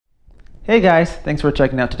Hey guys, thanks for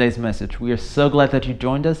checking out today's message. We are so glad that you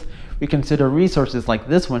joined us. We consider resources like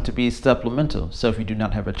this one to be supplemental. So if you do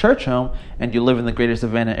not have a church home and you live in the greater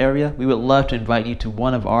Savannah area, we would love to invite you to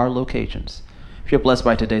one of our locations. If you're blessed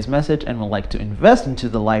by today's message and would like to invest into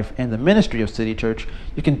the life and the ministry of City Church,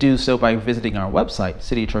 you can do so by visiting our website,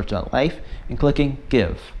 citychurch.life, and clicking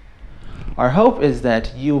Give. Our hope is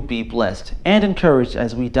that you'll be blessed and encouraged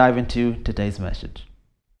as we dive into today's message.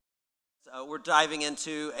 We're diving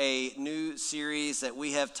into a new series that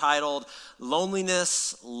we have titled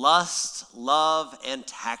Loneliness, Lust, Love, and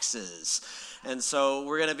Taxes. And so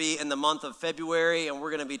we're going to be in the month of February, and we're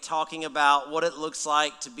going to be talking about what it looks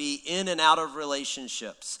like to be in and out of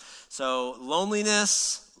relationships. So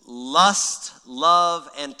loneliness, lust, love,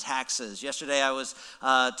 and taxes. Yesterday I was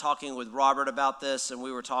talking with Robert about this, and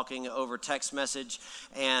we were talking over text message.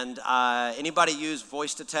 And anybody use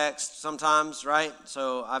voice to text sometimes, right?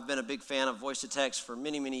 So I've been a big fan of voice to text for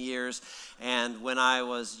many, many years. And when I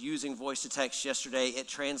was using voice to text yesterday, it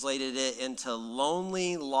translated it into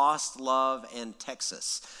lonely, lost love, and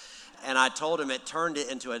Texas. And I told him it turned it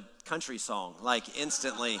into a country song, like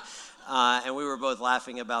instantly. And we were both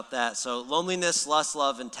laughing about that. So loneliness, lust,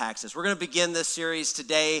 love, and taxes. We're going to begin this series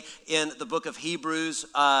today in the book of Hebrews,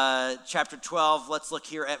 chapter 12. Let's look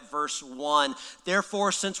here at verse 1.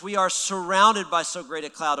 Therefore, since we are surrounded by so great a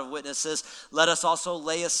cloud of witnesses, let us also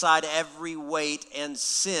lay aside every weight and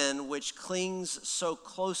sin which clings so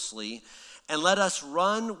closely, and let us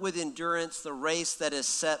run with endurance the race that is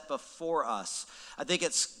set before us. I think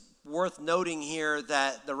it's worth noting here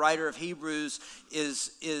that the writer of Hebrews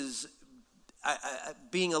is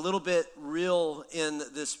being a little bit real in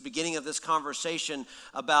this beginning of this conversation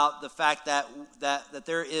about the fact that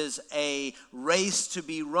there is a race to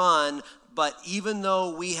be run, but even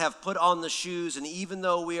though we have put on the shoes and even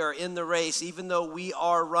though we are in the race, even though we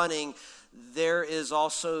are running, there is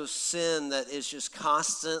also sin that is just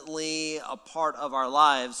constantly a part of our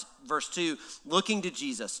lives. Verse 2, looking to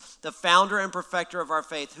Jesus, the founder and perfecter of our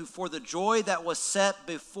faith, who for the joy that was set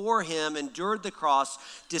before him endured the cross,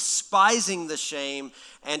 despising the shame,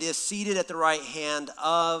 and is seated at the right hand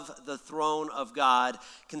of the throne of God.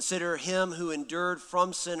 Consider him who endured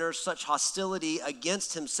from sinners such hostility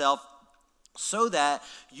against himself, so that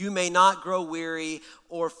you may not grow weary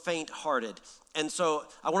or faint-hearted. And so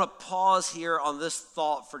I want to pause here on this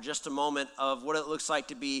thought for just a moment of what it looks like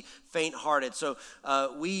to be faint-hearted. So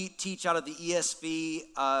we teach out of the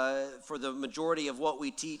ESV for the majority of what we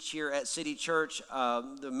teach here at City Church.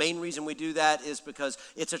 The main reason we do that is because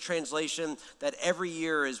it's a translation that every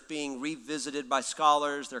year is being revisited by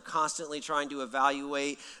scholars. They're constantly trying to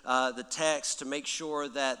evaluate the text to make sure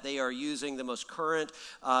that they are using the most current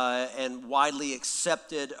and widely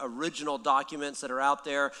accepted original documents that are out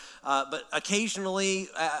there. But occasionally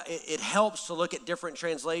it helps to look at different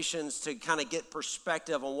translations to kind of get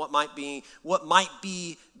perspective on what might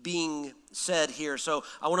be being said here. So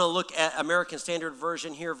I want to look at American Standard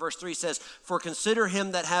Version here. Verse 3 says, "For consider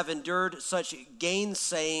him that have endured such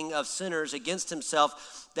gainsaying of sinners against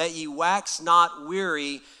himself, that ye wax not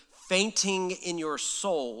weary, fainting in your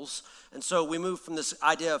souls." And so we move from this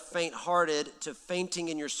idea of faint-hearted to fainting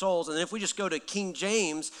in your souls. And if we just go to King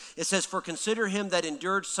James, it says, "For consider him that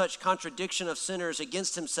endured such contradiction of sinners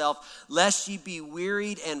against himself, lest ye be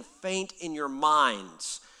wearied and faint in your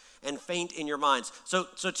minds." And faint in your minds. So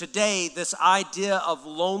today, this idea of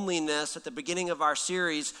loneliness at the beginning of our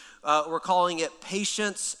series, we're calling it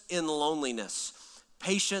patience in loneliness.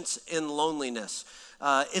 Patience in loneliness.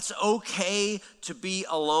 It's okay to be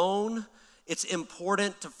alone. It's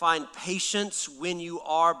important to find patience when you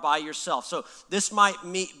are by yourself. So this might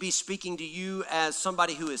be speaking to you as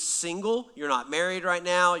somebody who is single. You're not married right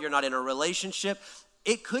now. You're not in a relationship.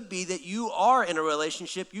 It could be that you are in a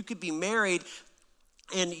relationship. You could be married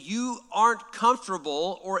and you aren't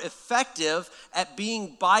comfortable or effective at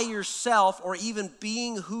being by yourself or even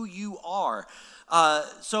being who you are.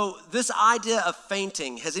 So this idea of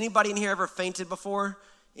fainting, has anybody in here ever fainted before?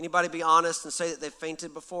 Anybody be honest and say that they've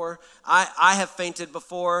fainted before? I have fainted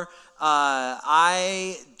before.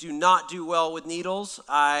 I do not do well with needles.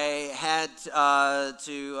 I have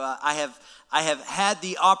had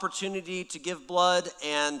the opportunity to give blood,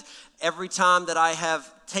 and every time that I have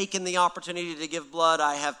taken the opportunity to give blood,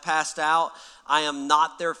 I have passed out. I am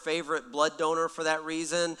not their favorite blood donor for that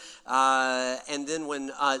reason. And then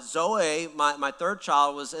when Zoe, my third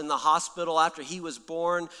child, was in the hospital after he was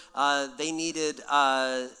born, they needed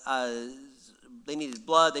they needed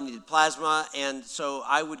blood, they needed plasma, and so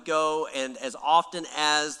I would go, and as often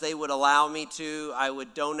as they would allow me to, I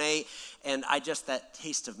would donate. And that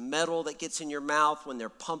taste of metal that gets in your mouth when they're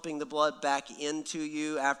pumping the blood back into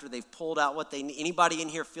you after they've pulled out what they need. Anybody in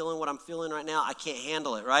here feeling what I'm feeling right now? I can't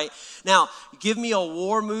handle it, right? Now, give me a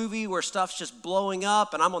war movie where stuff's just blowing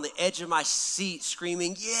up and I'm on the edge of my seat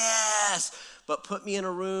screaming, yes! But put me in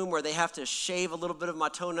a room where they have to shave a little bit of my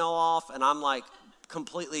toenail off and I'm like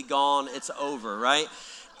completely gone. It's over, right?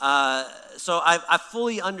 So I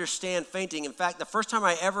fully understand fainting. In fact, the first time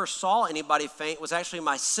I ever saw anybody faint was actually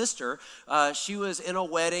my sister. She was in a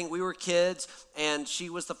wedding. We were kids, and she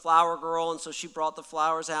was the flower girl, and so she brought the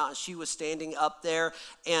flowers out, and she was standing up there.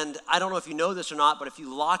 And I don't know if you know this or not, but if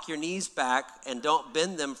you lock your knees back and don't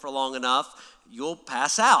bend them for long enough, you'll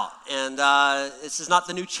pass out. And this is not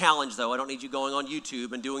the new challenge, though. I don't need you going on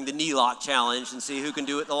YouTube and doing the knee lock challenge and see who can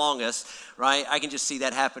do it the longest, right? I can just see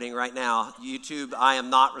that happening right now. YouTube, I am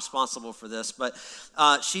not responsible for this. But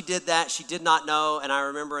she did that. She did not know. And I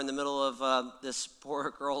remember in the middle of this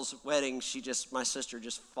poor girl's wedding, my sister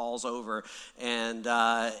just falls over. And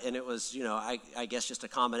it was, I guess just a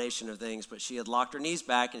combination of things. But she had locked her knees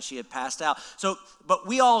back and she had passed out. But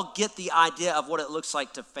we all get the idea of what it looks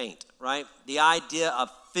like to faint, right? The idea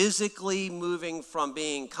of physically moving from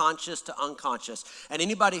being conscious to unconscious. And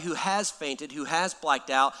anybody who has fainted, who has blacked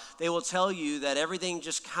out, they will tell you that everything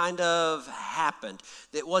just kind of happened.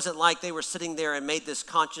 It wasn't like they were sitting there and made this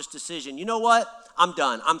conscious decision. You know what? I'm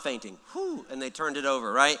done. I'm fainting. Whew, and they turned it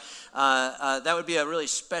over, right? That would be a really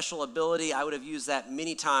special ability. I would have used that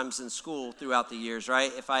many times in school throughout the years,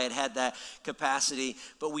 right? If I had that capacity.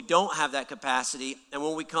 But we don't have that capacity. And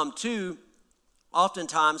when we come to,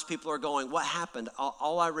 oftentimes people are going, what happened?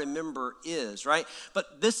 All I remember is, right?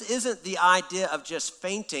 But this isn't the idea of just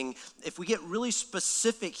fainting. If we get really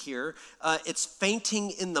specific here, it's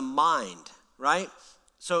fainting in the mind, right?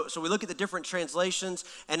 So we look at the different translations,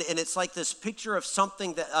 and it's like this picture of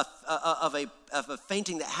something that of a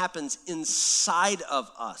fainting that happens inside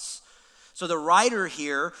of us. So the writer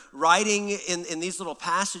here, writing in these little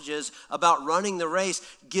passages about running the race,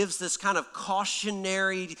 gives this kind of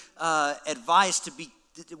cautionary advice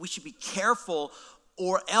we should be careful,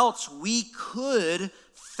 or else we could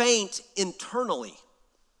faint internally.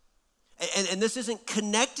 And this isn't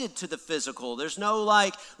connected to the physical. There's no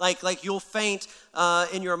like you'll faint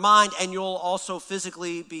in your mind and you'll also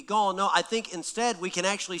physically be gone. No, I think instead we can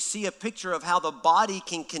actually see a picture of how the body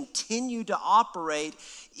can continue to operate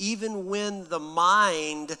even when the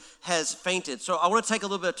mind has fainted. So I want to take a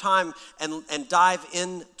little bit of time and dive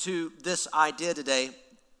into this idea today.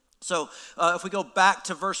 So if we go back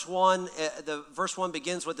to verse 1, the verse 1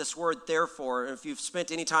 begins with this word therefore. And if you've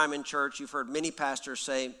spent any time in church, you've heard many pastors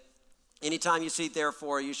say, anytime you see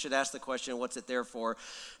therefore, you should ask the question, what's it there for?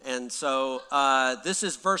 And so this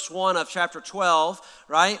is verse 1 of chapter 12,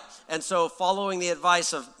 right? And so following the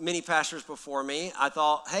advice of many pastors before me, I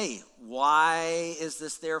thought, hey, why is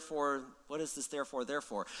this therefore? What is this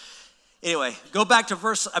therefore? Anyway, go back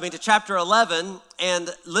to chapter 11 and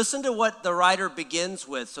listen to what the writer begins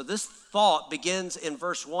with. So this thought begins in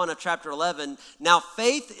verse 1 of chapter 11. Now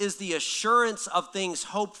faith is the assurance of things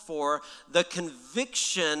hoped for, the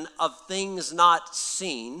conviction of things not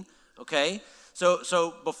seen, okay?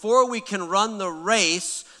 So before we can run the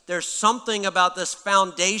race, there's something about this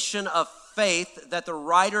foundation of faith that the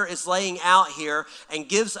writer is laying out here and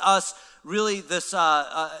gives us really this,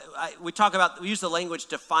 we use the language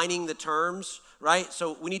defining the terms, right?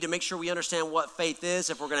 So we need to make sure we understand what faith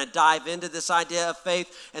is if we're going to dive into this idea of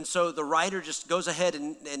faith. And so the writer just goes ahead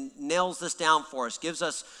and nails this down for us, gives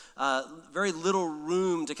us very little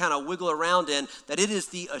room to kind of wiggle around in, that it is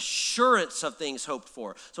the assurance of things hoped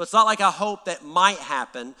for. So it's not like a hope that might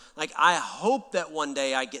happen, like I hope that one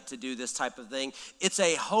day I get to do this type of thing. It's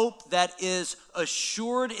a hope that is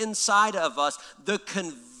assured inside of us, the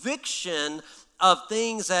conviction of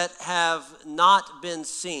things that have not been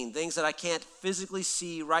seen, things that I can't physically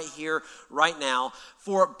see right here, right now.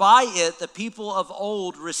 For by it, the people of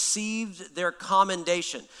old received their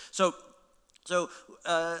commendation. So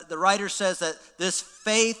the writer says that this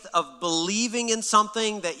faith of believing in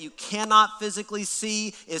something that you cannot physically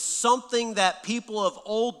see is something that people of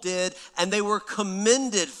old did, and they were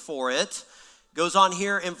commended for it. Goes on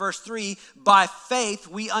here in verse 3, by faith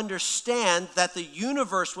we understand that the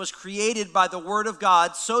universe was created by the word of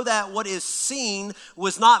God, so that what is seen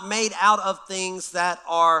was not made out of things that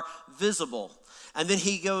are visible. And then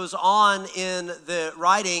he goes on in the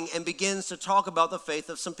writing and begins to talk about the faith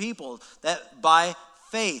of some people, that by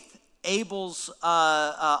faith Abel's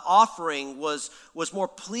offering was more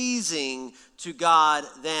pleasing to God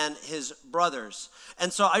than his brothers.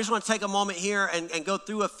 And so I just want to take a moment here and go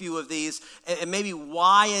through a few of these and maybe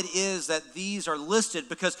why it is that these are listed.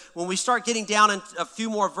 Because when we start getting down in a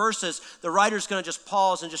few more verses, the writer's going to just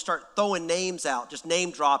pause and just start throwing names out, just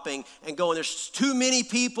name dropping and going, there's too many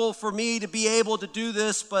people for me to be able to do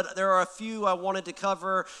this, but there are a few I wanted to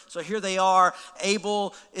cover. So here they are.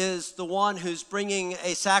 Abel is the one who's bringing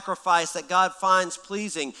a sacrifice that God finds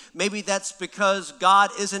pleasing. Maybe that's because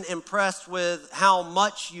God isn't impressed with how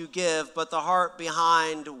much you give, but the heart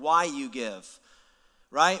behind why you give,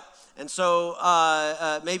 right? And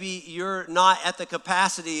so maybe you're not at the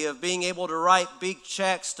capacity of being able to write big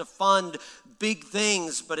checks to fund big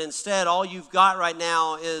things, but instead all you've got right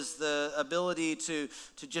now is the ability to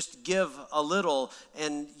just give a little.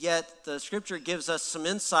 And yet the scripture gives us some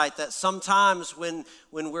insight that sometimes when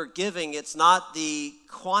we're giving, it's not the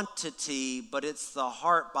quantity, but it's the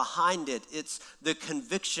heart behind it. It's the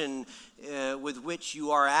conviction with which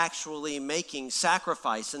you are actually making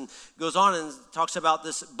sacrifice. And goes on and talks about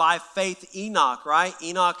this by faith Enoch, right?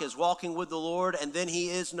 Enoch is walking with the Lord and then he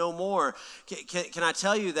is no more. Can I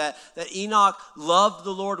tell you that Enoch loved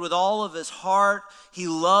the Lord with all of his heart? He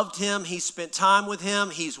loved him. He spent time with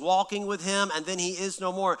him. He's walking with him, and then he is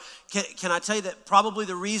no more. Can I tell you that probably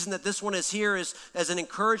the reason that this one is here is as an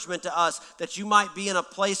encouragement to us that you might be in a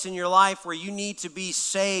place in your life where you need to be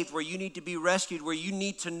saved, where you need to be rescued, where you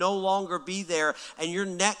need to no longer be there. And your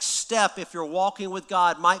next step, if you're walking with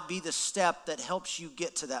God, might be the step that helps you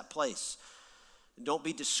get to that place. Don't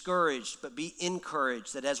be discouraged, but be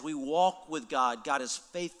encouraged that as we walk with God, God is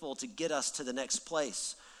faithful to get us to the next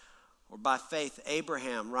place. Or by faith,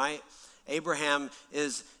 Abraham, right? Abraham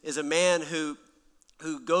is a man who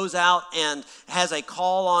goes out and has a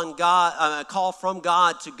call on God, a call from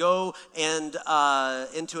God to go and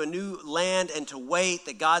into a new land and to wait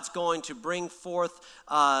that God's going to bring forth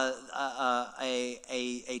a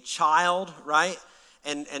child, right?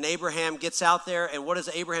 And Abraham gets out there, and what does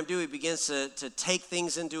Abraham do? He begins to take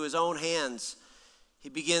things into his own hands. He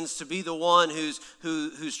begins to be the one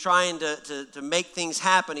who's trying to make things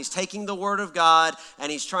happen. He's taking the word of God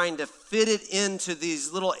and he's trying to fit it into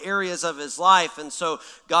these little areas of his life. And so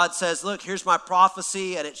God says, look, here's my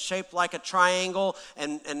prophecy, and it's shaped like a triangle.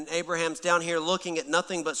 And Abraham's down here looking at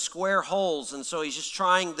nothing but square holes. And so he's just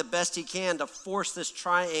trying the best he can to force this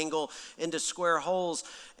triangle into square holes.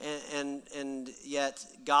 And yet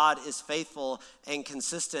God is faithful and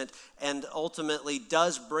consistent and ultimately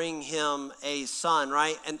does bring him a son,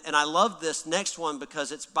 right? And I love this next one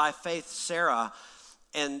because it's by faith Sarah.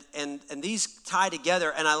 And these tie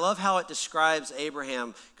together. And I love how it describes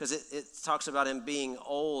Abraham because it talks about him being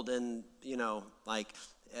old and,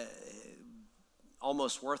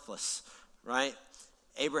 almost worthless, right?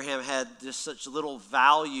 Abraham had just such little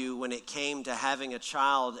value when it came to having a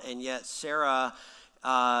child, and yet Sarah,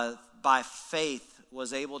 by faith,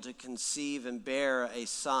 was able to conceive and bear a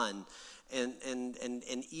son, and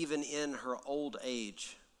even in her old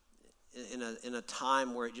age, in a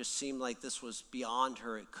time where it just seemed like this was beyond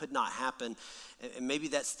her, it could not happen. And maybe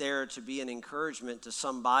that's there to be an encouragement to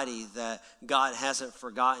somebody that God hasn't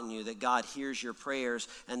forgotten you, that God hears your prayers,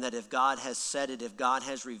 and that if God has said it, if God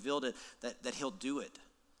has revealed it, that he'll do it.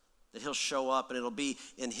 That he'll show up and it'll be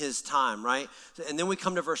in his time, right? And then we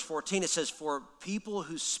come to verse 14. It says, for people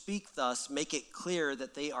who speak thus make it clear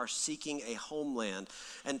that they are seeking a homeland.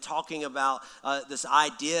 And talking about this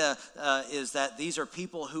idea is that these are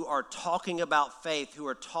people who are talking about faith, who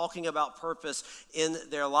are talking about purpose in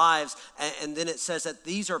their lives. And then it says that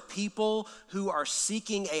these are people who are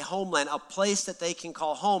seeking a homeland, a place that they can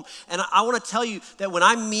call home. And I want to tell you that when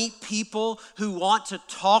I meet people who want to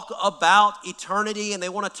talk about eternity and they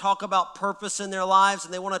want to talk about purpose in their lives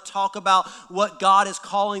and they want to talk about what God is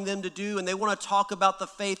calling them to do and they want to talk about the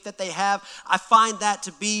faith that they have, I find that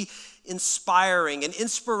to be inspiring. And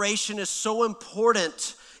inspiration is so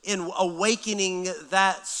important in awakening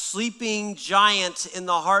that sleeping giant in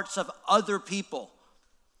the hearts of other people.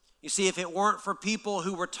 You see, if it weren't for people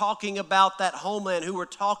who were talking about that homeland, who were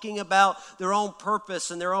talking about their own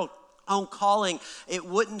purpose and their own calling, it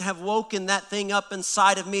wouldn't have woken that thing up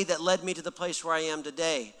inside of me that led me to the place where I am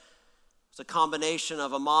today. It's a combination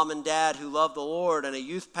of a mom and dad who loved the Lord and a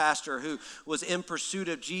youth pastor who was in pursuit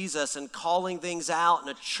of Jesus and calling things out, and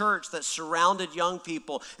a church that surrounded young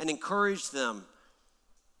people and encouraged them.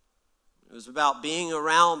 It was about being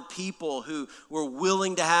around people who were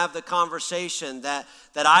willing to have the conversation that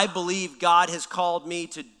I believe God has called me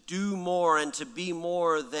to do more and to be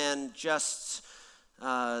more than just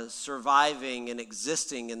surviving and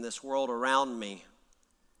existing in this world around me.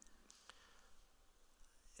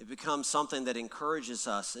 It becomes something that encourages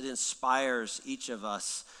us. It inspires each of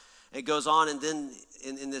us. It goes on, and then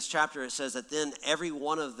in this chapter it says that then every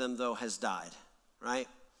one of them, though, has died, right?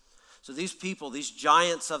 So these people, these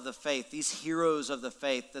giants of the faith, these heroes of the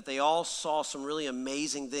faith, that they all saw some really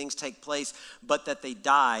amazing things take place, but that they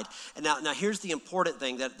died. And now here's the important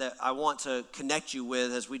thing that I want to connect you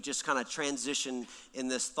with as we just kind of transition in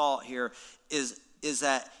this thought here, is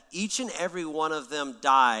that each and every one of them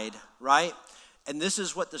died, right? And this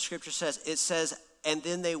is what the scripture says. It says, and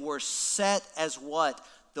then they were set as what?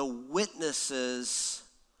 The witnesses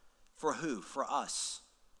for who? For us.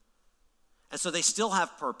 And so they still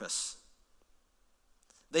have purpose.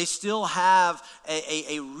 They still have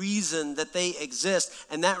a reason that they exist.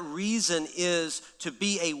 And that reason is to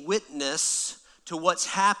be a witness to what's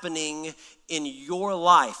happening in your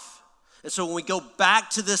life. And so when we go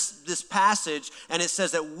back to this passage, and it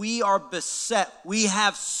says that we are beset, we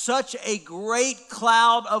have such a great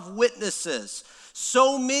cloud of witnesses.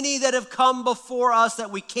 So many that have come before us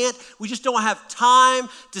that we just don't have time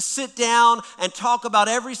to sit down and talk about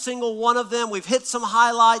every single one of them. We've hit some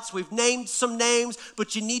highlights, we've named some names,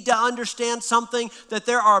 but you need to understand something, that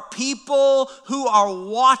there are people who are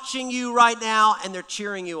watching you right now and they're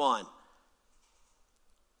cheering you on.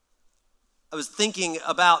 I was thinking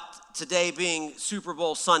about today being Super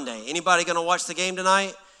Bowl Sunday. Anybody going to watch the game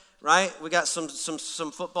tonight? Right? We got some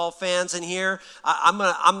football fans in here. I'm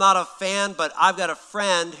not a fan, but I've got a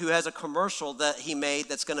friend who has a commercial that he made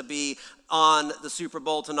that's going to be on the Super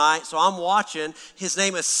Bowl tonight. So I'm watching. His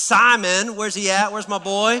name is Simon. Where's he at? Where's my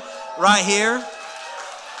boy? Right here.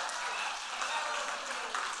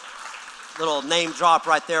 Little name drop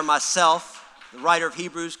right there myself. The writer of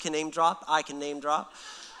Hebrews can name drop. I can name drop.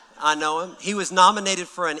 I know him. He was nominated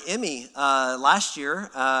for an Emmy last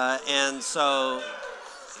year, and so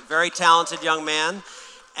very talented young man.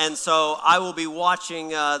 And so I will be watching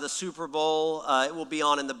the Super Bowl. It will be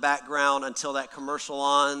on in the background until that commercial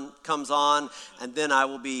comes on, and then I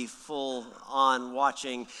will be full on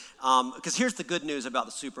watching. Because here's the good news about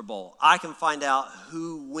the Super Bowl. I can find out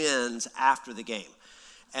who wins after the game.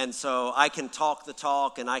 And so I can talk the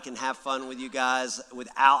talk and I can have fun with you guys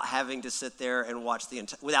without having to sit there and watch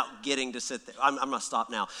without getting to sit there. I'm going to stop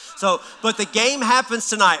now. But the game happens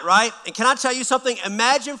tonight, right? And can I tell you something?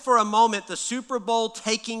 Imagine for a moment the Super Bowl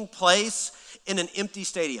taking place in an empty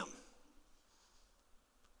stadium.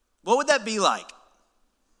 What would that be like?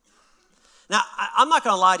 Now, I'm not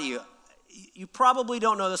going to lie to you. You probably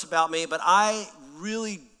don't know this about me, but I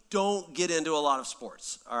really don't get into a lot of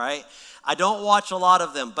sports, all right? I don't watch a lot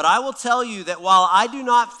of them, but I will tell you that while I do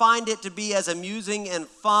not find it to be as amusing and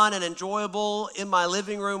fun and enjoyable in my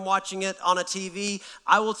living room watching it on a TV,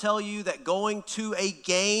 I will tell you that going to a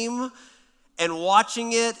game and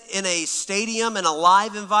watching it in a stadium in a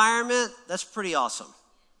live environment, that's pretty awesome.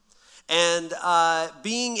 And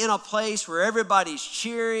being in a place where everybody's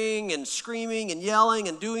cheering and screaming and yelling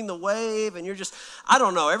and doing the wave, and you're just, I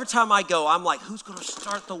don't know, every time I go, I'm like, who's going to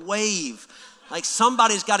start the wave? Like,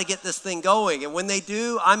 somebody's got to get this thing going. And when they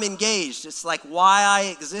do, I'm engaged. It's like why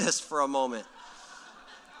I exist for a moment.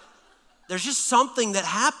 There's just something that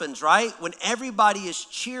happens, right? When everybody is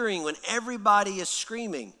cheering, when everybody is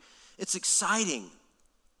screaming. It's exciting.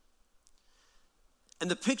 And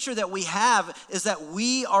the picture that we have is that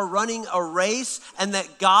we are running a race and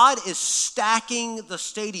that God is stacking the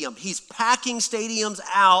stadium. He's packing stadiums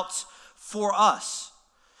out for us.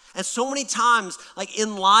 And so many times, like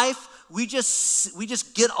in life, we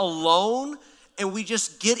just get alone and we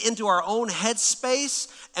just get into our own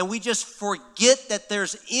headspace and we just forget that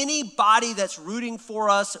there's anybody that's rooting for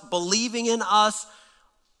us, believing in us,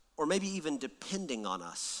 or maybe even depending on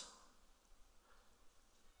us.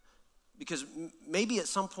 Because maybe at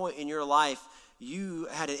some point in your life, you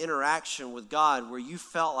had an interaction with God where you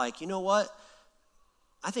felt like, you know what?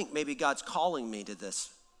 I think maybe God's calling me to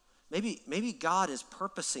this. Maybe God is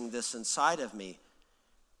purposing this inside of me.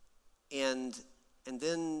 And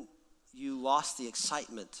then you lost the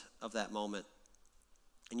excitement of that moment.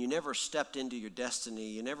 And you never stepped into your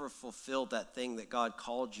destiny. You never fulfilled that thing that God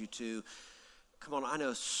called you to. Come on, I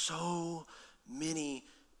know so many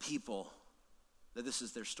people that this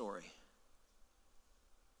is their story.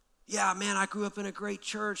 Yeah, man, I grew up in a great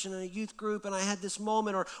church and in a youth group and I had this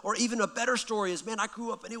moment. Or even a better story is, man, I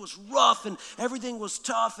grew up and it was rough and everything was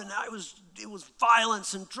tough and it was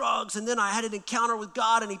violence and drugs. And then I had an encounter with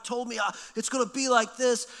God and he told me it's going to be like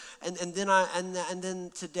this. And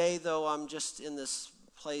then today, though, I'm just in this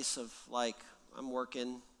place of like, I'm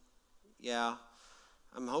working. Yeah,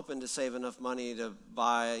 I'm hoping to save enough money to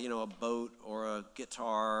buy, a boat or a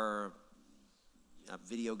guitar or a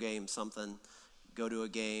video game, something. Go to a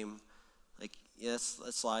game. Like, yes,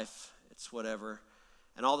 it's life, it's whatever.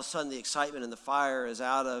 And all of a sudden the excitement and the fire is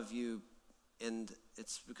out of you, and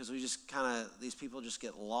it's because these people just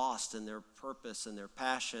get lost in their purpose and their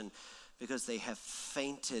passion because they have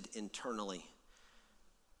fainted internally.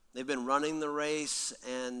 They've been running the race,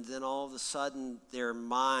 and then all of a sudden their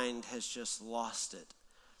mind has just lost it.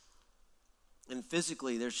 And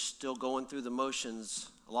physically, they're still going through the motions.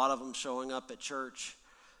 A lot of them showing up at church,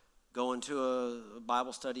 going to a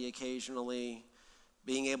Bible study occasionally,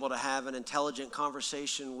 being able to have an intelligent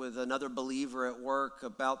conversation with another believer at work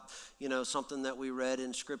about, something that we read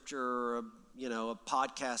in Scripture or, a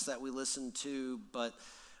podcast that we listened to. But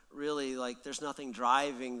really, there's nothing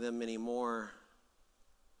driving them anymore.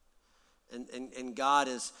 And God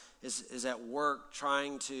is at work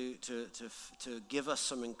trying to give us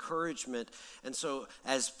some encouragement. And so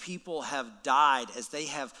as people have died, as they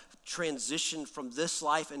have transitioned from this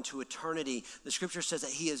life into eternity, the scripture says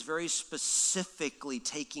that he is very specifically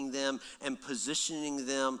taking them and positioning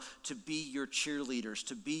them to be your cheerleaders,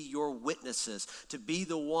 to be your witnesses, to be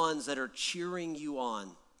the ones that are cheering you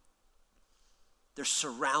on. They're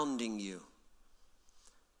surrounding you.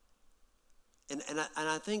 And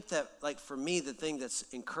I think that, for me, the thing that's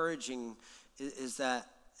encouraging is that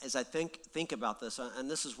as I think about this, and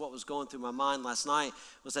this is what was going through my mind last night,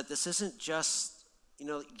 was that this isn't just,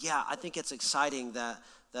 I think it's exciting that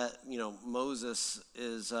Moses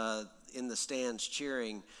is in the stands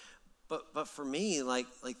cheering, but for me, like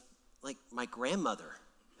my grandmother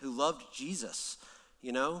who loved Jesus,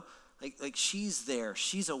 she's there,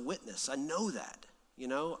 she's a witness. I know that,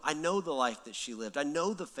 I know the life that she lived, I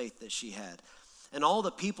know the faith that she had. And all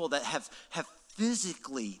the people that have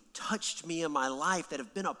physically touched me in my life, that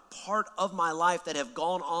have been a part of my life, that have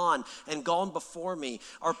gone on and gone before me,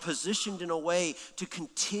 are positioned in a way to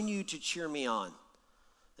continue to cheer me on.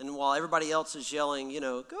 And while everybody else is yelling,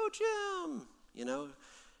 go Jim,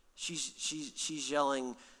 she's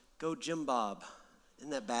yelling, go Jim Bob.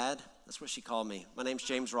 Isn't that bad? That's what she called me. My name's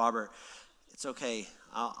James Robert. It's okay.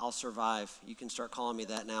 I'll survive. You can start calling me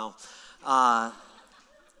that now.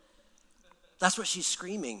 That's what she's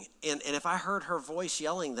screaming. And if I heard her voice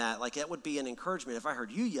yelling that, that would be an encouragement. If I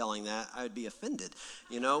heard you yelling that, I would be offended,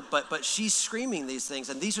 But she's screaming these things,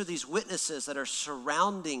 and these are these witnesses that are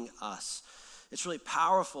surrounding us. It's really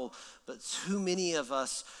powerful, but too many of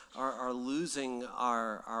us are losing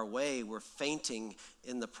our way. We're fainting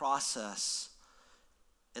in the process.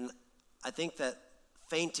 And I think that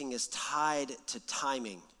fainting is tied to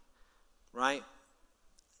timing, right?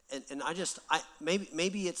 And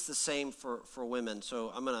maybe it's the same for women.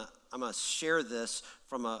 So I'm gonna share this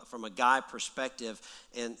from a guy perspective,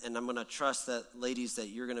 and I'm gonna trust that, ladies, that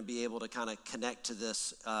you're gonna be able to kind of connect to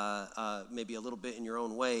this maybe a little bit in your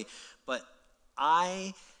own way. But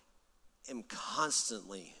I am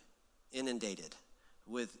constantly inundated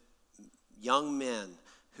with young men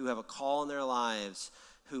who have a call in their lives,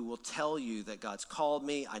 who will tell you that God's called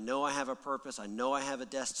me, I know I have a purpose, I know I have a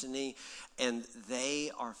destiny, and they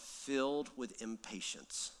are filled with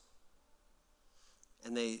impatience.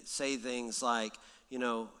 And they say things like,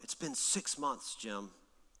 it's been 6 months, Jim.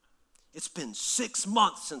 It's been 6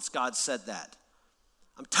 months since God said that.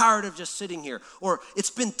 I'm tired of just sitting here. Or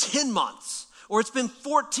it's been 10 months. Or it's been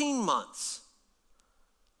 14 months.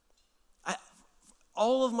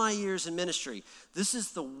 All of my years in ministry, this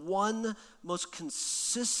is the one most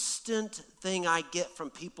consistent thing I get from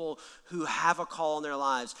people who have a call in their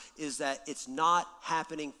lives, is that it's not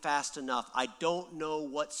happening fast enough. I don't know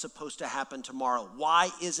what's supposed to happen tomorrow. Why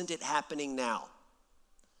isn't it happening now?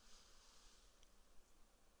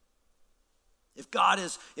 If God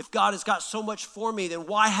has got so much for me, then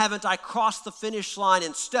why haven't I crossed the finish line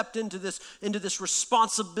and stepped into this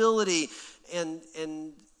responsibility? And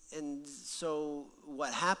so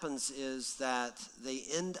what happens is that they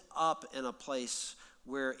end up in a place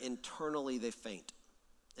where internally they faint.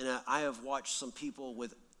 And I have watched some people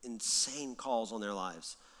with insane calls on their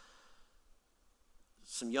lives.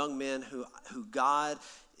 Some young men who God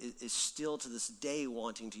is still to this day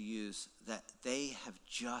wanting to use, that they have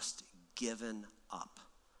just given up.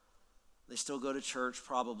 They still go to church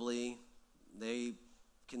but they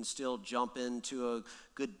can still jump into a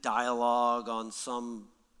good dialogue on some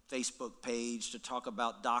Facebook page to talk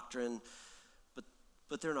about doctrine,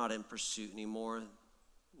 but they're not in pursuit anymore,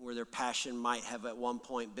 where their passion might have at one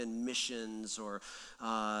point been missions, or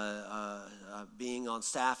being on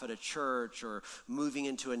staff at a church, or moving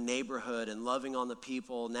into a neighborhood and loving on the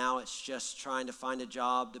people. Now it's just trying to find a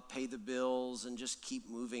job to pay the bills and just keep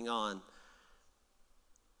moving on.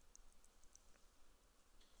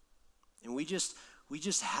 And we just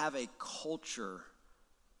have a culture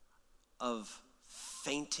of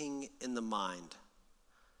fainting in the mind.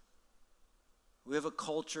 We have a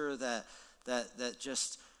culture that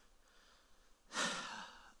just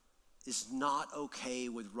is not okay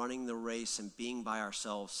with running the race and being by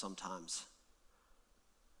ourselves sometimes.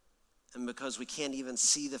 And because we can't even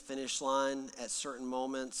see the finish line at certain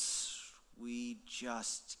moments, we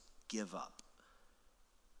just give up.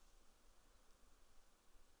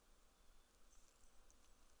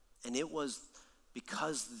 And it was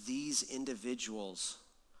because these individuals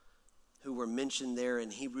who were mentioned there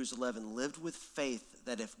in Hebrews 11 lived with faith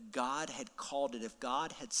that if God had called it, if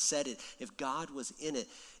God had said it, if God was in it,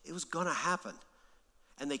 it was going to happen.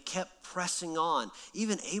 And they kept pressing on.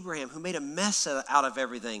 Even Abraham, who made a mess out of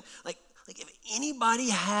everything. Like if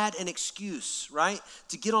anybody had an excuse, right,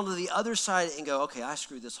 to get onto the other side and go, okay, I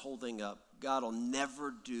screwed this whole thing up. God will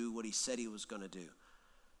never do what he said he was going to do.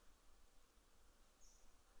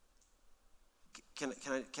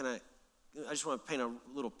 I just want to paint a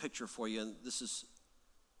little picture for you, and this is,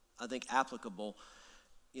 I think, applicable.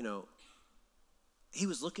 You know, he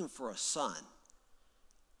was looking for a son,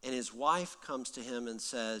 and his wife comes to him and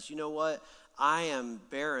says, you know what, I am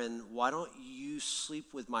barren, why don't you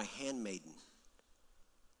sleep with my handmaiden?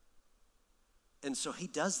 And so he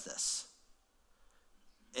does this,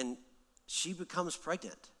 and she becomes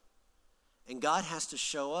pregnant, and God has to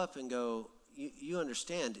show up and go, you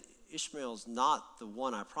understand, Ishmael's not the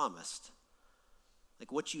one I promised. Like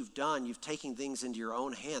what you've done, you've taken things into your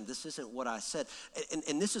own hand. This isn't what I said.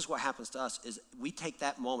 And this is what happens to us, is we take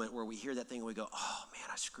that moment where we hear that thing and we go, oh man,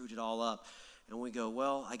 I screwed it all up. And we go,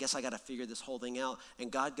 well, I guess I got to figure this whole thing out. And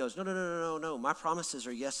God goes, no. My promises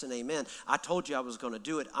are yes and amen. I told you I was going to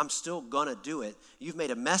do it. I'm still going to do it. You've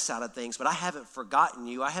made a mess out of things, but I haven't forgotten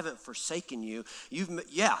you. I haven't forsaken you.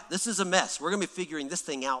 This is a mess. We're going to be figuring this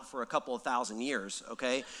thing out for a couple of thousand years,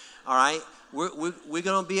 okay? All right? We're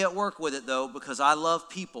going to be at work with it, though, because I love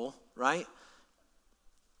people, right?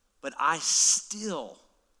 But I still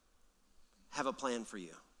have a plan for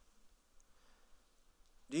you.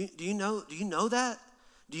 Do you know that?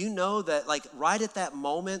 Do you know that, like, right at that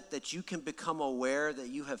moment that you can become aware that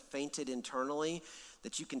you have fainted internally,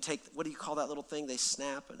 that you can take, what do you call that little thing? They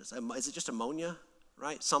snap, and is it just ammonia,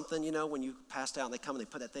 right? Something, when you passed out and they come and they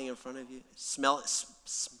put that thing in front of you. Smelling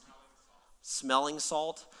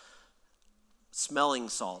salt. Smelling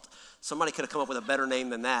salt. Somebody could have come up with a better name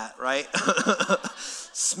than that, right?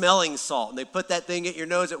 Smelling salt. And they put that thing at your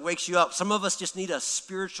nose, it wakes you up. Some of us just need a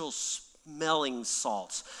spiritual smelling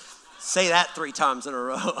salt. Say that 3 times in a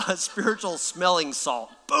row. A spiritual smelling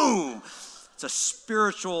salt. Boom. It's a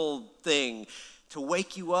spiritual thing to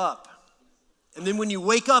wake you up. And then when you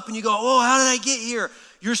wake up and you go, oh, how did I get here?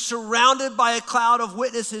 You're surrounded by a cloud of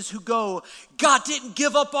witnesses who go, God didn't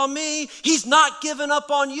give up on me. He's not given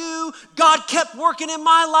up on you. God kept working in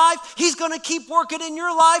my life. He's going to keep working in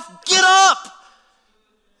your life. Get up.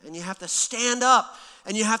 And you have to stand up.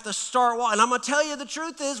 And you have to start walking. And I'm going to tell you, the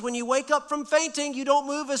truth is, when you wake up from fainting, you don't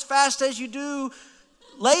move as fast as you do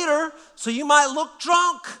later. So you might look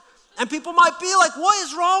drunk. And people might be like, what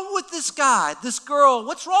is wrong with this guy, this girl?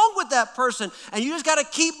 What's wrong with that person? And you just got to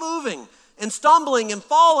keep moving and stumbling and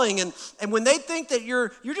falling. And when they think that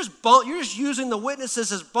you're just using the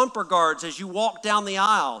witnesses as bumper guards as you walk down the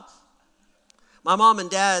aisle. My mom and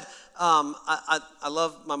dad, I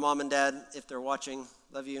love my mom and dad. If they're watching,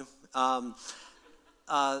 love you.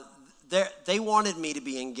 They wanted me to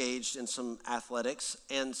be engaged in some athletics,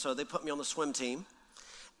 and so they put me on the swim team,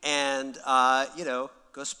 and,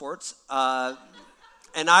 go sports.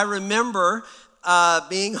 And I remember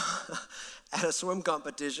being at a swim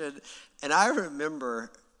competition, and I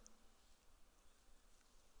remember,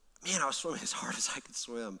 I was swimming as hard as I could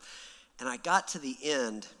swim, and I got to the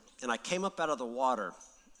end, and I came up out of the water,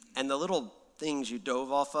 and the little things you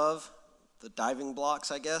dove off of, the diving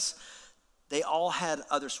blocks, I guess, they all had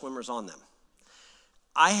other swimmers on them.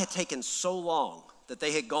 I had taken so long that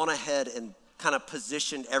they had gone ahead and kind of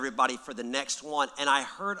positioned everybody for the next one. And I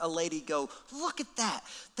heard a lady go, look at that.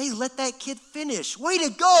 They let that kid finish. Way to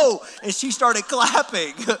go. And she started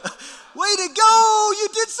clapping. Way to go. You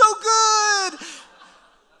did so good.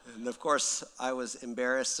 And of course, I was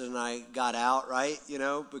embarrassed and I got out, right?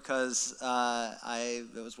 Because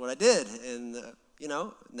it was what I did. And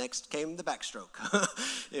next came the backstroke.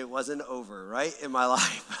 It wasn't over, right, in my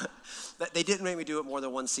life. They didn't make me do it more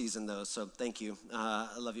than one season, though, so thank you.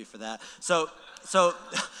 I love you for that. So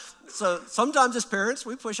sometimes as parents,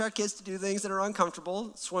 we push our kids to do things that are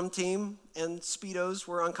uncomfortable. Swim team and Speedos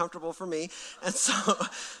were uncomfortable for me. And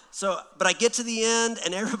but I get to the end,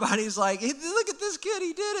 and everybody's like, hey, look at this kid,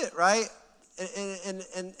 he did it, right?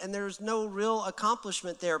 And there's no real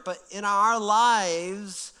accomplishment there. But in our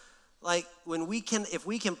lives, Like if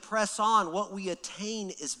we can press on, what we attain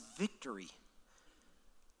is victory.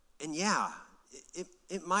 And yeah,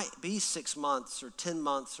 it might be 6 months or 10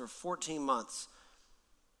 months or 14 months.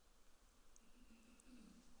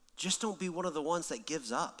 Just don't be one of the ones that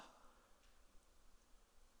gives up.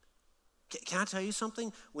 Can I tell you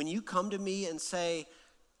something? When you come to me and say,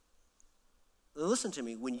 listen to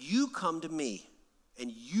me, when you come to me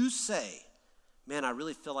and you say, man, I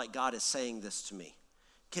really feel like God is saying this to me.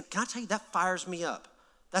 Can I tell you, that fires me up.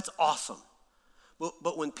 That's awesome.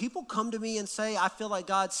 But when people come to me and say, I feel like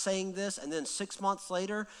God's saying this, and then 6 months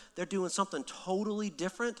later, they're doing something totally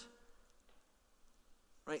different,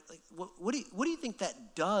 right? Like, what do you think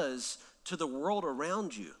that does to the world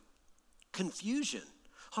around you? Confusion.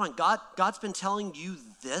 Hold on, God's been telling you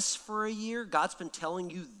this for a year. God's been telling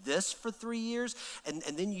you this for 3 years. And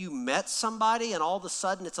then you met somebody and all of a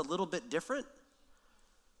sudden it's a little bit different.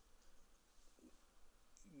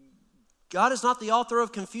 God is not the author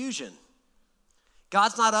of confusion.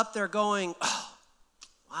 God's not up there going, oh,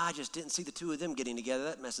 well, I just didn't see the two of them getting together.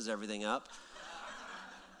 That messes everything up.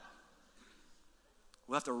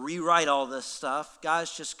 We'll have to rewrite all this stuff.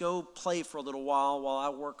 Guys, just go play for a little while I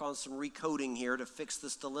work on some recoding here to fix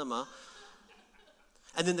this dilemma.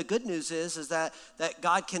 And then the good news is that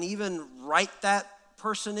God can even write that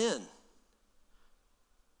person in.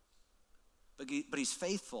 But he's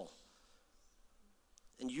faithful.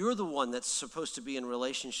 And you're the one that's supposed to be in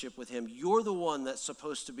relationship with him. You're the one that's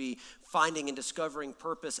supposed to be finding and discovering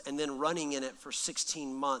purpose and then running in it for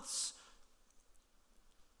 16 months.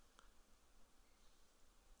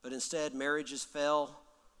 But instead, marriages fail,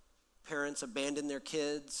 parents abandon their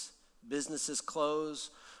kids, businesses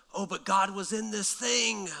close. Oh, but God was in this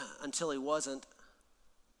thing until he wasn't.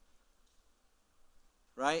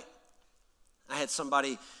 Right? I had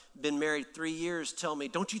somebody been married 3 years tell me,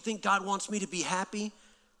 don't you think God wants me to be happy?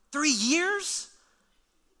 3 years?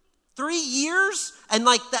 3 years? And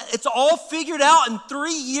like that, it's all figured out in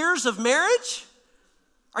 3 years of marriage?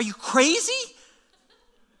 Are you crazy?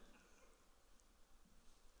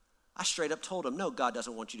 I straight up told him, no, God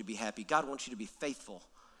doesn't want you to be happy. God wants you to be faithful.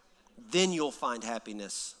 Then you'll find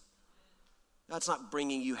happiness. God's not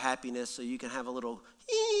bringing you happiness so you can have a little,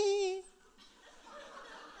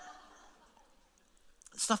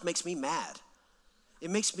 Stuff makes me mad. It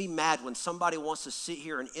makes me mad when somebody wants to sit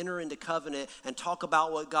here and enter into covenant and talk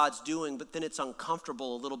about what God's doing, but then it's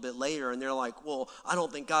uncomfortable a little bit later and they're like, well, I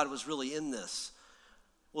don't think God was really in this.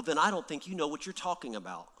 Well, then I don't think you know what you're talking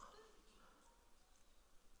about.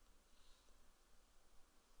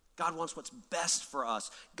 God wants what's best for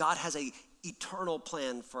us. God has an eternal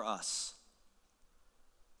plan for us.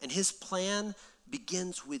 And his plan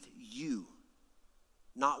begins with you,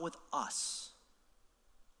 not with us.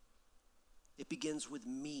 It begins with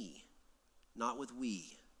me, not with we.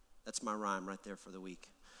 That's my rhyme right there for the week.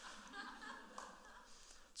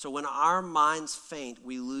 So when our minds faint,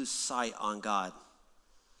 we lose sight on God.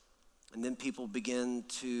 And then people begin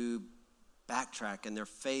to backtrack and their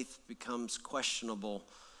faith becomes questionable.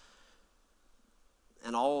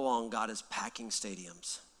 And all along, God is packing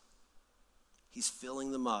stadiums. He's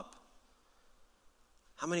filling them up.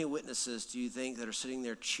 How many witnesses do you think that are sitting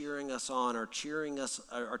there cheering us on or cheering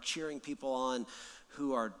people on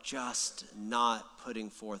who are just not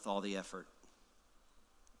putting forth all the effort?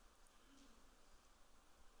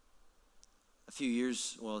 A few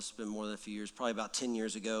years, well, it's been more than a few years, probably about 10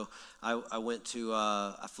 years ago, I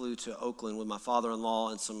flew to Oakland with my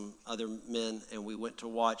father-in-law and some other men, and we went to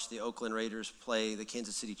watch the Oakland Raiders play the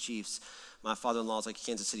Kansas City Chiefs. My father-in-law is like a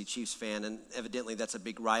Kansas City Chiefs fan, and evidently that's a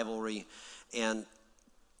big rivalry. And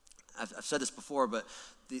I've said this before, but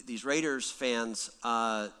these Raiders fans,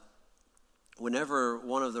 whenever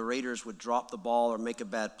one of the Raiders would drop the ball or make a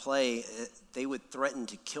bad play, they would threaten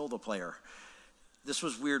to kill the player. This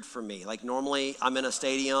was weird for me. Like normally I'm in a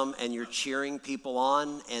stadium and you're cheering people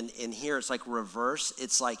on, and here it's like reverse.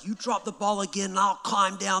 It's like, you drop the ball again and I'll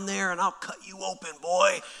climb down there and I'll cut you open,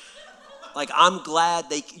 boy. Like I'm glad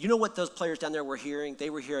you know what those players down there were hearing? They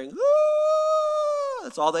were hearing, "Ooh!"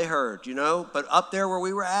 That's all they heard, you know? But up there where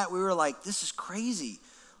we were at, we were like, this is crazy.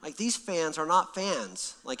 Like these fans are not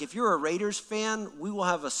fans. Like if you're a Raiders fan, we will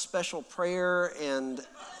have a special prayer and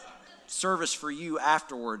service for you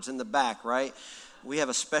afterwards in the back, right? We have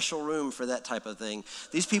a special room for that type of thing.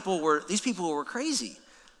 These people were crazy.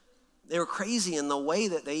 They were crazy in the way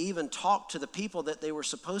that they even talked to the people that they were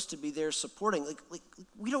supposed to be there supporting. Like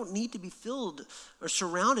we don't need to be filled or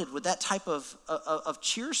surrounded with that type of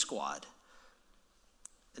cheer squad.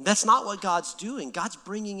 And that's not what God's doing. God's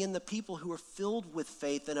bringing in the people who are filled with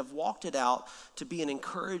faith and have walked it out to be an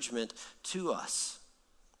encouragement to us.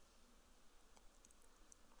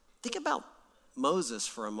 Think about Moses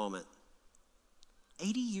for a moment.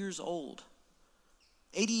 80 years old.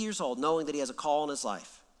 80 years old, knowing that he has a call in his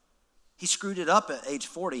life. He screwed it up at age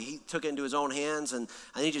 40. He took it into his own hands and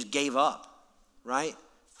he just gave up, right?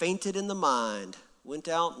 Fainted in the mind. Went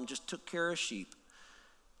out and just took care of sheep.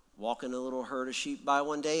 Walking a little herd of sheep by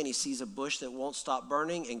one day, and he sees a bush that won't stop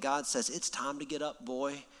burning, and God says, it's time to get up,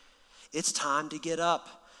 boy. It's time to get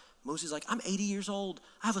up. Moses is like, I'm 80 years old.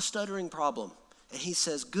 I have a stuttering problem. And he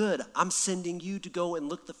says, good, I'm sending you to go and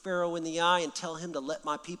look the Pharaoh in the eye and tell him to let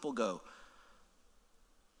my people go.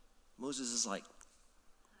 Moses is like,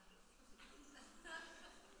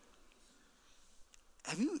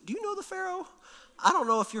 do you know the Pharaoh? I don't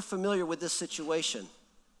know if you're familiar with this situation.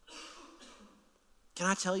 Can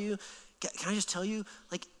I just tell you,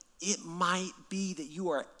 like, it might be that you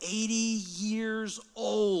are 80 years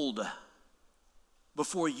old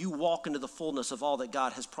before you walk into the fullness of all that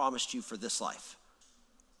God has promised you for this life.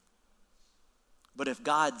 But if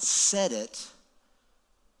God said it,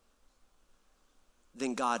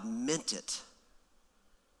 then God meant it.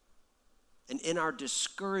 And in our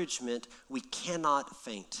discouragement, we cannot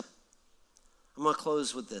faint. I'm going to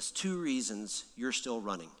close with this. 2 reasons you're still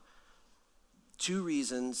running. 2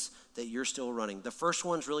 reasons that you're still running. The first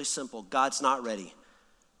one's really simple. God's not ready.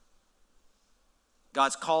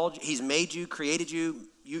 God's called you. He's made you, created you.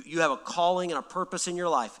 You have a calling and a purpose in your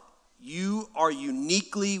life. You are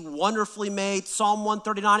uniquely, wonderfully made. Psalm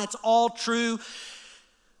 139, it's all true.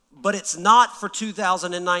 But it's not for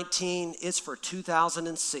 2019. It's for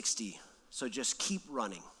 2060. So just keep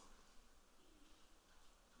running.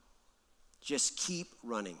 Just keep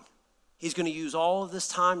running. He's going to use all of this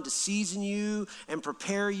time to season you and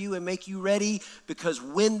prepare you and make you ready, because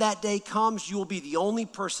when that day comes, you will be the only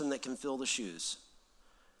person that can fill the shoes.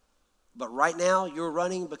 But right now, you're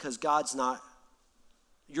running because God's not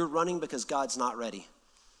ready.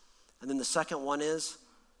 And then the second one is,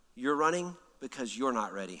 you're running because you're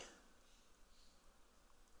not ready.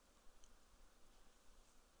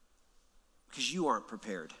 Because you aren't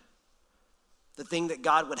prepared. The thing that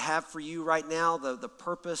God would have for you right now, the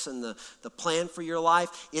purpose and the plan for your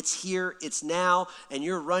life, it's here, it's now, and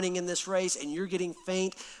you're running in this race and you're getting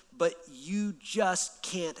faint, but you just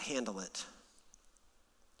can't handle it.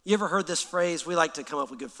 You ever heard this phrase? We like to come up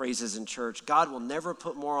with good phrases in church. God will never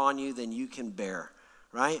put more on you than you can bear,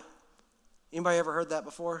 right? Anybody ever heard that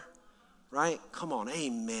before? Right? Come on,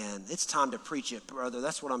 amen. It's time to preach it, brother.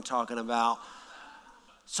 That's what I'm talking about.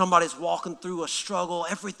 Somebody's walking through a struggle.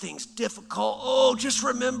 Everything's difficult. Oh, just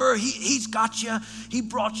remember, he's got you. He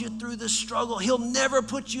brought you through this struggle. He'll never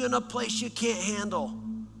put you in a place you can't handle.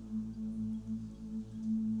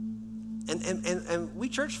 And we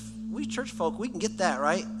church folk, we can get that,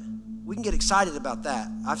 right? We can get excited about that.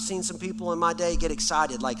 I've seen some people in my day get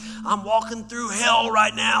excited, like, I'm walking through hell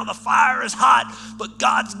right now. The fire is hot, but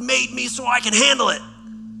God's made me so I can handle it.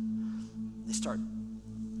 They start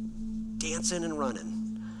dancing and running.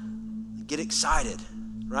 Get excited,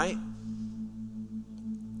 right?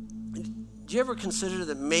 Do you ever consider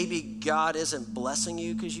that maybe God isn't blessing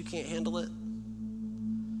you because you can't handle it?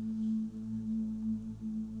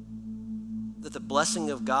 That the blessing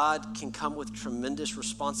of God can come with tremendous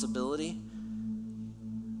responsibility?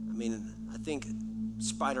 I mean, I think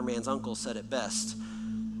Spider-Man's uncle said it best.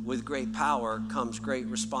 With great power comes great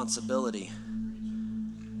responsibility.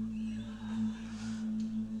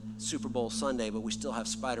 Super Bowl Sunday, but we still have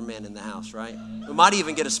Spider-Man in the house, right? We might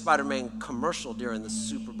even get a Spider-Man commercial during the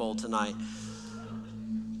Super Bowl tonight.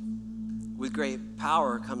 With great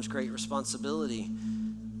power comes great responsibility.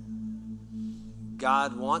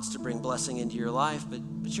 God wants to bring blessing into your life, but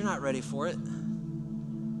you're not ready for it.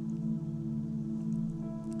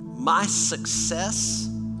 My success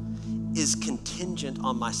is contingent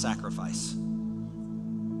on my sacrifice.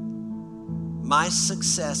 My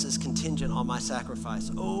success is contingent on my sacrifice.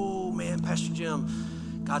 Oh man, Pastor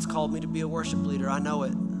Jim, God's called me to be a worship leader. I know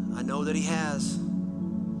it. I know that he has.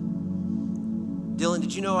 Dylan,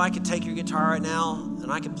 did you know I could take your guitar right now and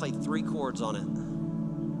I could play 3 chords on it?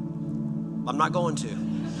 I'm not going to.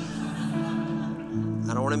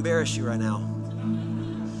 I don't want to embarrass you right now.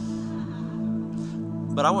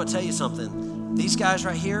 But I want to tell you something. These guys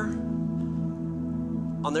right here,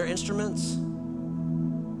 on their instruments,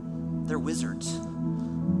 they're wizards.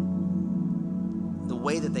 The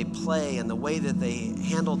way that they play and the way that they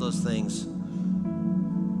handle those things.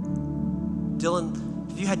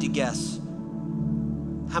 Dylan, if you had to guess,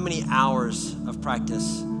 how many hours of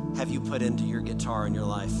practice have you put into your guitar in your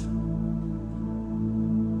life?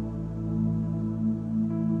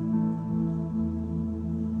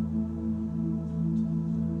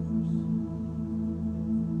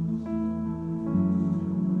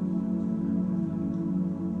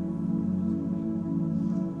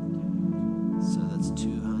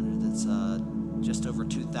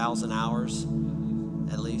 1,000 hours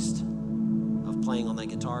at least of playing on that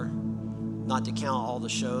guitar? Not to count all the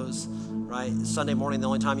shows, right? Is Sunday morning the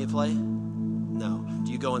only time you play? No.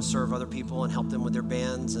 Do you go and serve other people and help them with their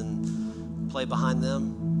bands and play behind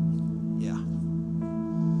them? Yeah.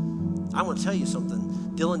 I want to tell you something.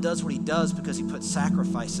 Dylan does what he does because he puts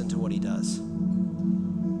sacrifice into what he does.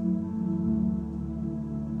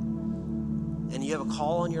 And you have a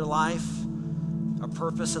call on your life, a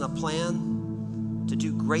purpose and a plan to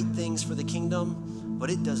do great things for the kingdom, but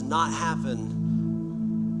it does not happen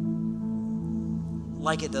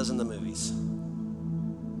like it does in the movies. You're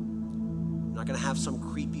not going to have some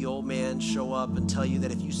creepy old man show up and tell you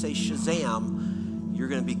that if you say Shazam, you're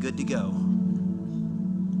going to be good to go.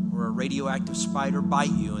 Or a radioactive spider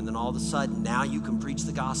bite you, and then all of a sudden, now you can preach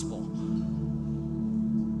the gospel.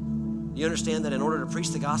 You understand that in order to preach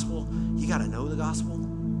the gospel, you got to know the gospel?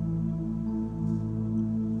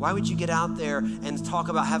 Why would you get out there and talk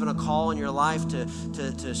about having a call in your life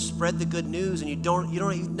to spread the good news and you've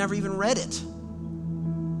never even read it?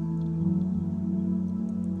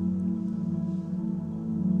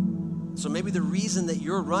 So maybe the reason that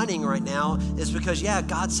you're running right now is because, yeah,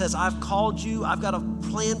 God says, I've called you. I've got a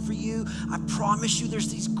plan for you. I promise you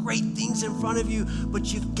there's these great things in front of you,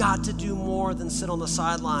 but you've got to do more than sit on the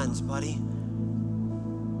sidelines, buddy.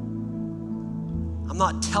 I'm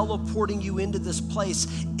not teleporting you into this place.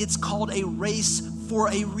 It's called a race for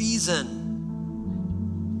a reason.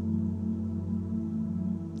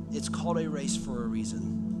 It's called a race for a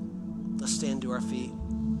reason. Let's stand to our feet.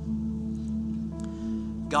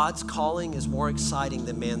 God's calling is more exciting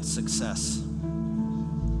than man's success.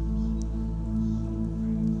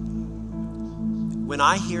 When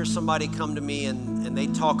I hear somebody come to me and they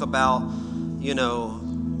talk about, you know,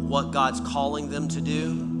 what God's calling them to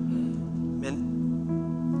do, and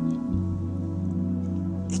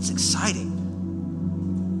it's exciting.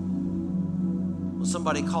 When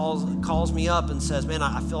somebody calls me up and says, man,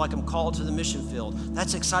 I feel like I'm called to the mission field,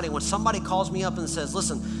 that's exciting. When somebody calls me up and says,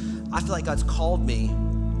 listen, I feel like God's called me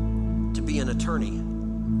to be an attorney,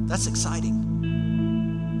 that's exciting.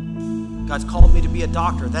 God's called me to be a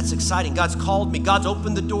doctor, that's exciting. God's called me, God's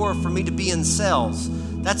opened the door for me to be in sales,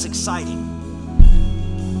 that's exciting.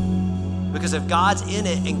 Because if God's in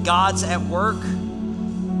it and God's at work,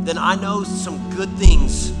 then I know some good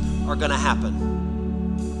things are going to happen.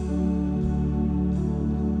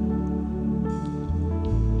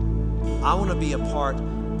 I want to be a part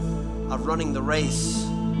of running the race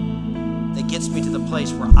that gets me to the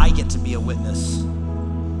place where I get to be a witness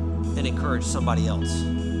and encourage somebody else.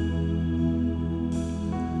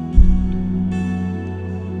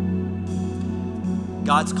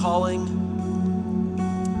 God's calling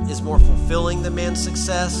is more fulfilling than man's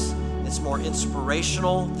success. It's more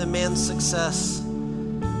inspirational than man's success.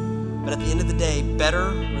 But at the end of the day,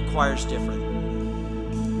 better requires different.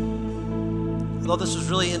 I thought this was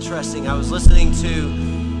really interesting. I was listening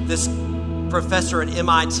to this professor at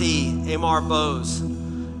MIT, Amar Bose,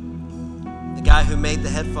 the guy who made the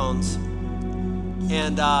headphones.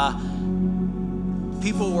 And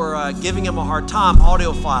people were giving him a hard time,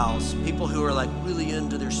 audiophiles, people who are like really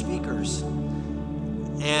into their speakers.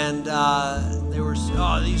 And they were,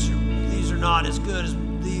 these are not as good as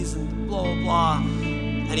these, and blah, blah, blah.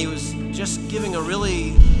 And he was just giving a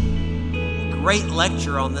really great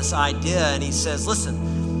lecture on this idea. And he says, listen,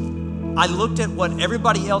 I looked at what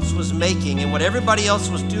everybody else was making, and what everybody else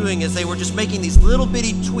was doing is they were just making these little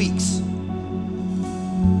bitty tweaks.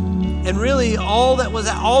 And really all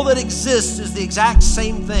that exists is the exact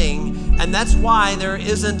same thing, and that's why there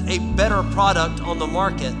isn't a better product on the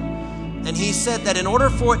market. And he said that in order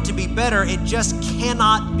for it to be better, it just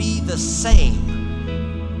cannot be the same.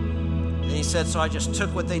 And he said, so I just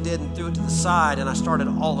took what they did and threw it to the side, and I started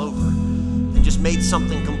all over and just made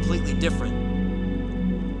something completely different.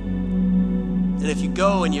 And if you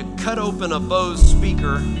go and you cut open a Bose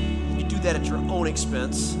speaker, and you do that at your own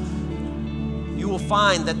expense, you will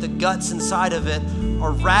find that the guts inside of it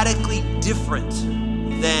are radically different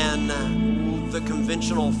than the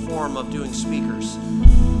conventional form of doing speakers.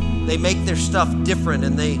 They make their stuff different,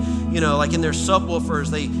 and they, like in their subwoofers,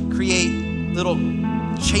 they create little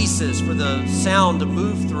chases for the sound to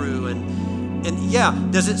move through. And yeah,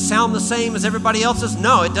 does it sound the same as everybody else's?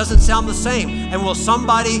 No, it doesn't sound the same. And will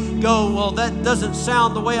somebody go, well, that doesn't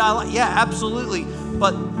sound the way I like? Yeah, absolutely.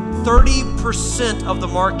 But 30% of the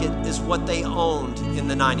market is what they owned in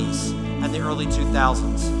the 90s and the early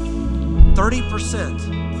 2000s.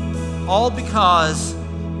 30%. All because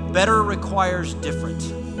better requires different.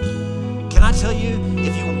 Can I tell you,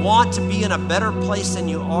 if you want to be in a better place than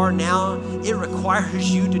you are now, it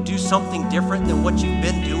requires you to do something different than what you've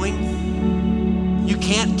been doing. You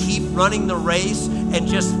can't keep running the race and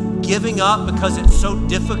just giving up because it's so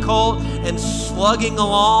difficult and slugging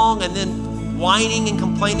along and then whining and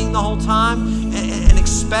complaining the whole time and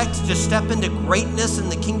expect to step into greatness in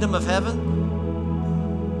the kingdom of heaven.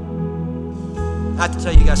 I have to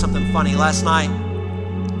tell you guys something funny. Last night,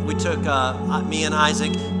 we took, me and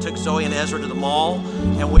Isaac took Zoe and Ezra to the mall,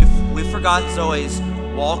 and we forgot Zoe's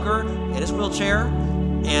walker and his wheelchair,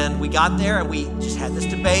 and we got there and we just had this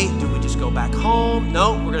debate. Do we just go back home?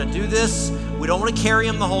 No, we're gonna do this. We don't want to carry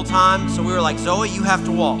him the whole time, so we were like, Zoe, you have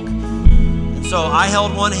to walk. And so I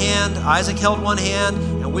held one hand, Isaac held one hand,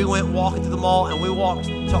 and we went walking through the mall, and we walked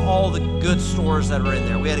to all the good stores that are in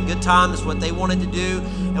there. We had a good time. That's what they wanted to do.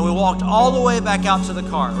 And we walked all the way back out to the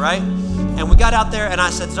car, right? And we got out there, and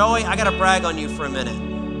I said, Zoe, I got to brag on you for a minute.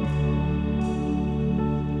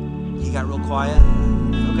 He got real quiet.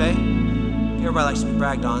 Okay. Everybody likes to be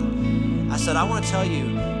bragged on. I said, I want to tell you,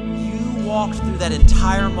 you walked through that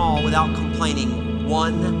entire mall without complaining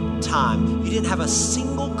one time. You didn't have a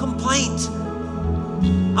single complaint.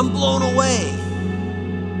 I'm blown away.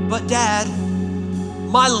 But Dad,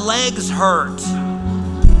 my legs hurt.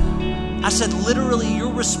 I said, literally,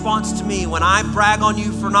 your response to me when I brag on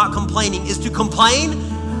you for not complaining is to complain?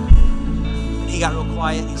 And he got real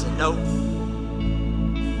quiet. He said, no.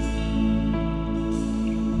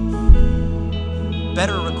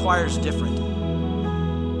 Better requires different.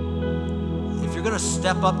 If you're going to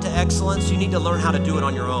step up to excellence, you need to learn how to do it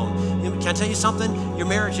on your own. Can I tell you something? Your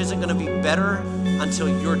marriage isn't going to be better until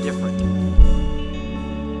you're different.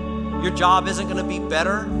 Your job isn't going to be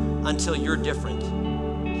better until you're different.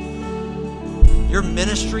 Your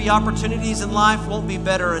ministry opportunities in life won't be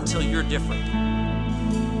better until you're different.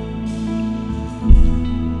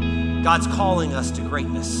 God's calling us to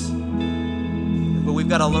greatness, but we've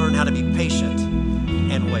got to learn how to be patient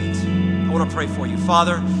and wait. I want to pray for you.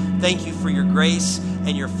 Father, thank you for your grace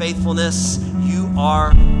and your faithfulness. You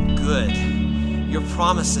are good. Your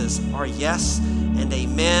promises are yes and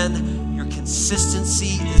amen. Your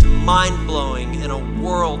consistency is mind-blowing in a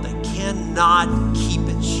world that cannot keep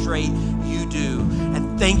it straight. You do.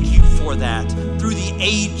 And thank you for that. Through the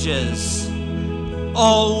ages,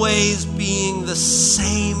 always being the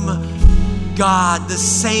same God, the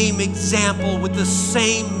same example with the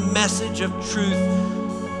same message of truth.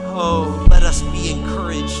 Oh, let us be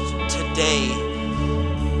encouraged today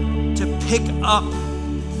to pick up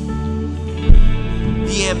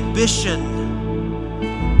the ambition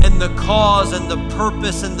and the cause and the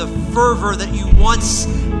purpose and the fervor that you once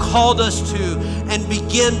called us to, and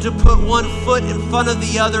begin to put one foot in front of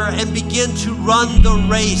the other and begin to run the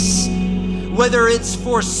race. Whether it's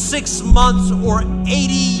for 6 months or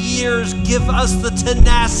 80 years, give us the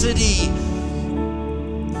tenacity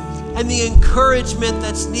and the encouragement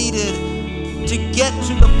that's needed to get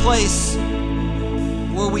to the place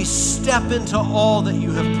where we step into all that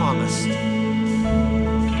you have promised.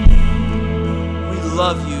 We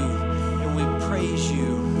love you and we praise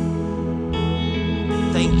you.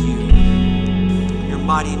 Thank you. In your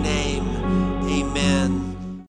mighty name, amen.